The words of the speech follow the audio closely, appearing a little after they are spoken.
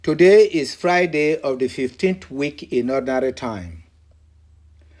Today is Friday of the 15th week in Ordinary Time.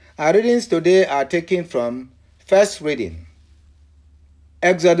 Our readings today are taken from first reading,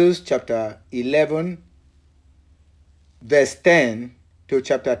 Exodus chapter 11, verse 10 to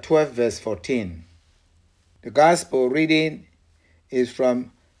chapter 12, verse 14. The Gospel reading is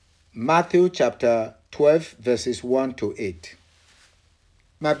from Matthew chapter 12, verses 1 to 8.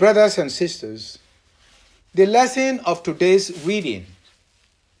 My brothers and sisters, the lesson of today's reading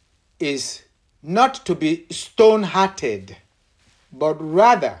is not to be stone-hearted, but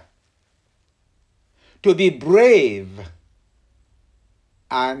rather to be brave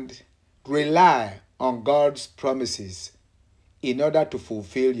and rely on God's promises in order to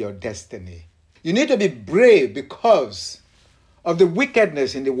fulfill your destiny. You need to be brave because of the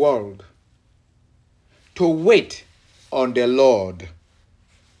wickedness in the world, to wait on the Lord.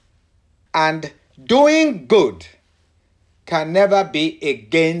 And doing good can never be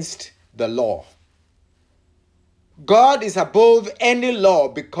against the law. God is above any law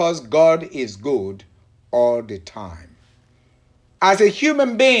because God is good all the time. As a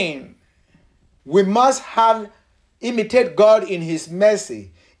human being, we must imitate God in His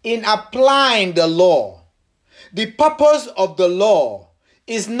mercy in applying the law. The purpose of the law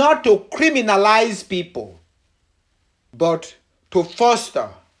is not to criminalize people, but to foster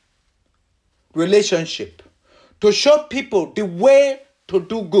relationship, to show people the way to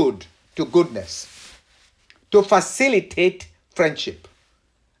do good, to goodness, to facilitate friendship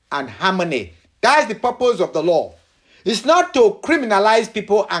and harmony. That's the purpose of the law. It's not to criminalize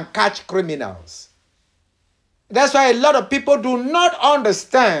people and catch criminals. That's why a lot of people do not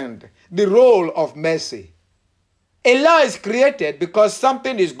understand the role of mercy. A law is created because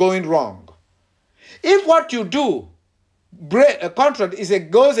something is going wrong. If what you do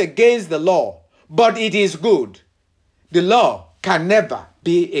goes against the law, but it is good, the law can never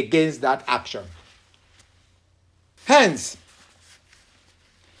be against that action. Hence,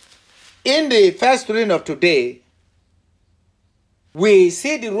 in the first reading of today, we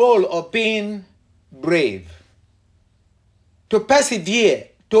see the role of being brave, to persevere,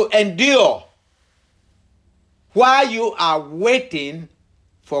 to endure while you are waiting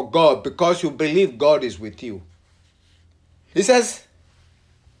for God because you believe God is with you. It says,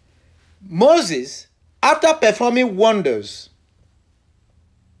 Moses, after performing wonders,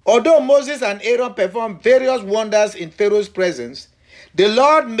 although Moses and Aaron performed various wonders in Pharaoh's presence, the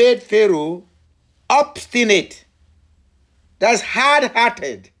Lord made Pharaoh obstinate, that's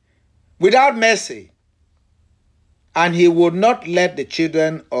hard-hearted, without mercy, and he would not let the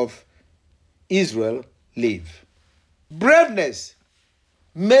children of Israel live. Braveness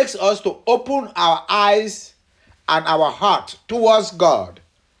makes us to open our eyes and our heart towards God.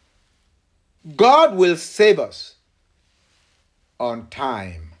 God will save us on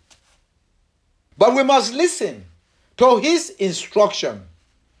time. But we must listen to His instruction.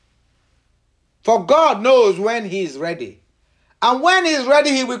 For God knows when He is ready. And when He is ready,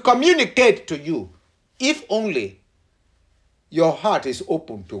 He will communicate to you, if only your heart is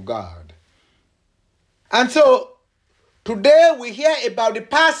open to God. And so, today we hear about the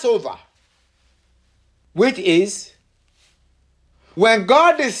Passover, which is when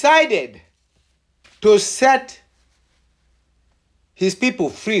God decided to set His people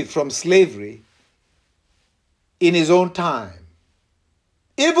free from slavery in His own time.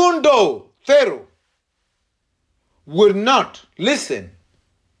 Even though Pharaoh would not listen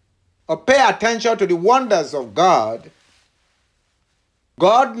or pay attention to the wonders of God,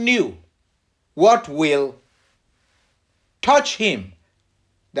 God knew what will touch him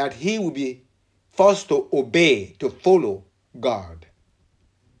that he will be forced to obey, to follow God.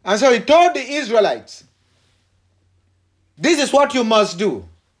 And so He told the Israelites, this is what you must do.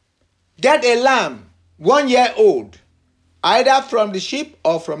 Get a lamb, 1 year old, either from the sheep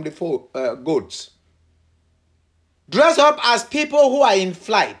or from the goats. Dress up as people who are in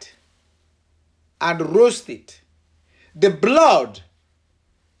flight and roast it. The blood,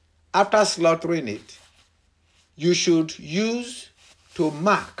 after slaughtering it, you should use to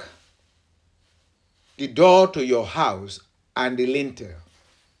mark the door to your house and the lintel.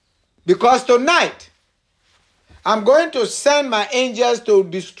 Because tonight, I'm going to send my angels to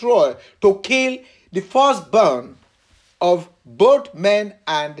destroy, to kill the firstborn of both men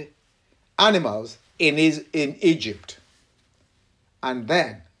and animals in Egypt. And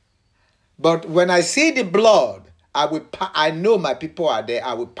then, but when I see the blood, I know my people are there,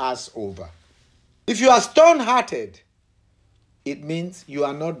 I will pass over. If you are stone-hearted, it means you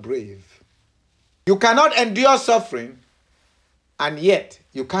are not brave. You cannot endure suffering, and yet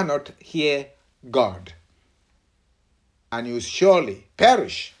you cannot hear God. and you surely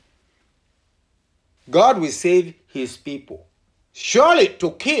perish. God will save his people. Surely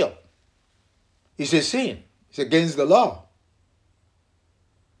to kill is a sin. It's against the law.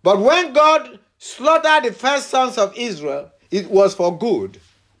 But when God slaughtered the first sons of Israel, it was for good,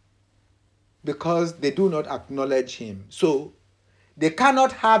 because they do not acknowledge him. So they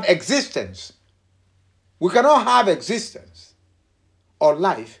cannot have existence. We cannot have existence or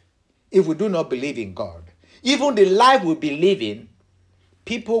life if we do not believe in God. Even the life we believe in,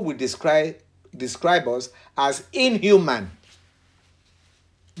 people will describe us as inhuman.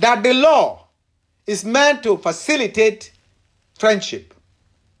 That the law is meant to facilitate friendship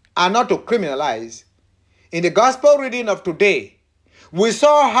and not to criminalize. In the gospel reading of today, we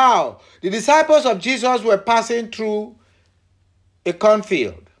saw how the disciples of Jesus were passing through a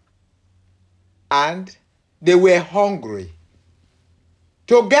cornfield and they were hungry.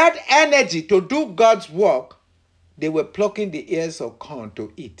 To get energy to do God's work, they were plucking the ears of corn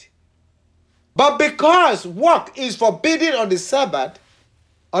to eat. But because work is forbidden on the Sabbath,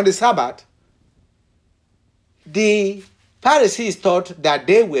 the Pharisees thought that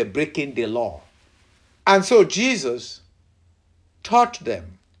they were breaking the law. And so Jesus taught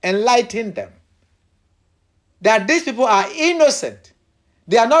them, enlightened them, that these people are innocent.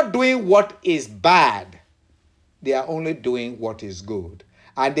 They are not doing what is bad. They are only doing what is good.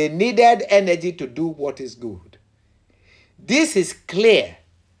 And they needed energy to do what is good. This is clear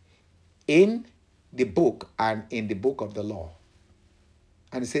in the book and in the book of the law.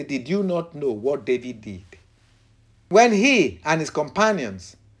 And he said, did you not know what David did? When he and his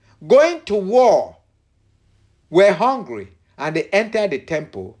companions going to war were hungry, and they entered the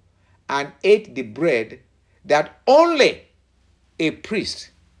temple and ate the bread that only a priest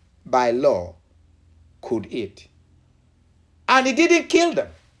by law could eat. And he didn't kill them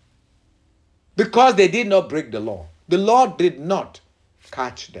because they did not break the law. The law did not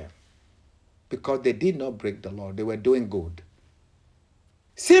catch them because they did not break the law. They were doing good.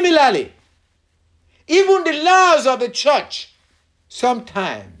 Similarly, even the laws of the church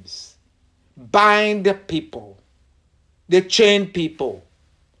sometimes bind people. They chain people.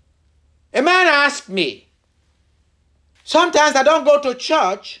 A man asked me, sometimes I don't go to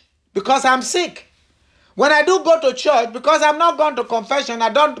church because I'm sick. When I do go to church, because I'm not going to confession, I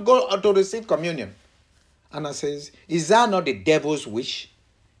don't go to receive communion. And I says, is that not the devil's wish?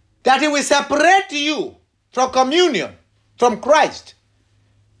 That he will separate you from communion, from Christ,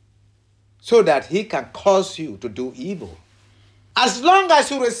 so that he can cause you to do evil. As long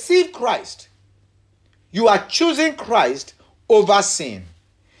as you receive Christ, you are choosing Christ over sin.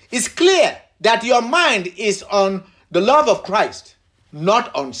 It's clear that your mind is on the love of Christ,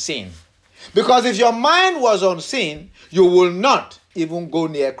 not on sin. Because if your mind was on sin, you will not even go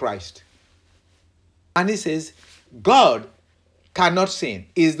near Christ. And he says, God cannot sin.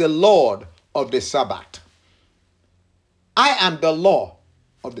 He is the Lord of the Sabbath. I am the law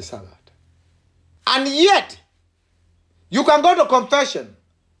of the Sabbath. And yet, you can go to confession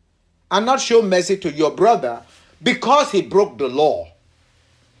and not show mercy to your brother because he broke the law.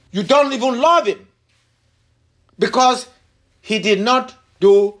 You don't even love him because he did not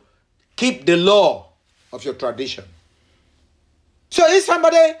keep the law of your tradition. So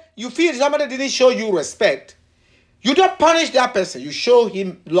if you feel somebody didn't show you respect, you don't punish that person, you show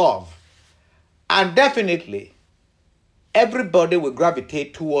him love. And definitely, everybody will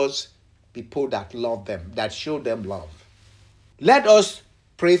gravitate towards people that love them, that show them love. Let us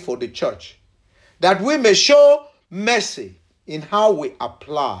pray for the church, that we may show mercy in how we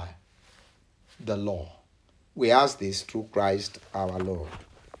apply the law. We ask this through Christ our Lord.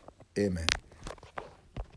 Amen.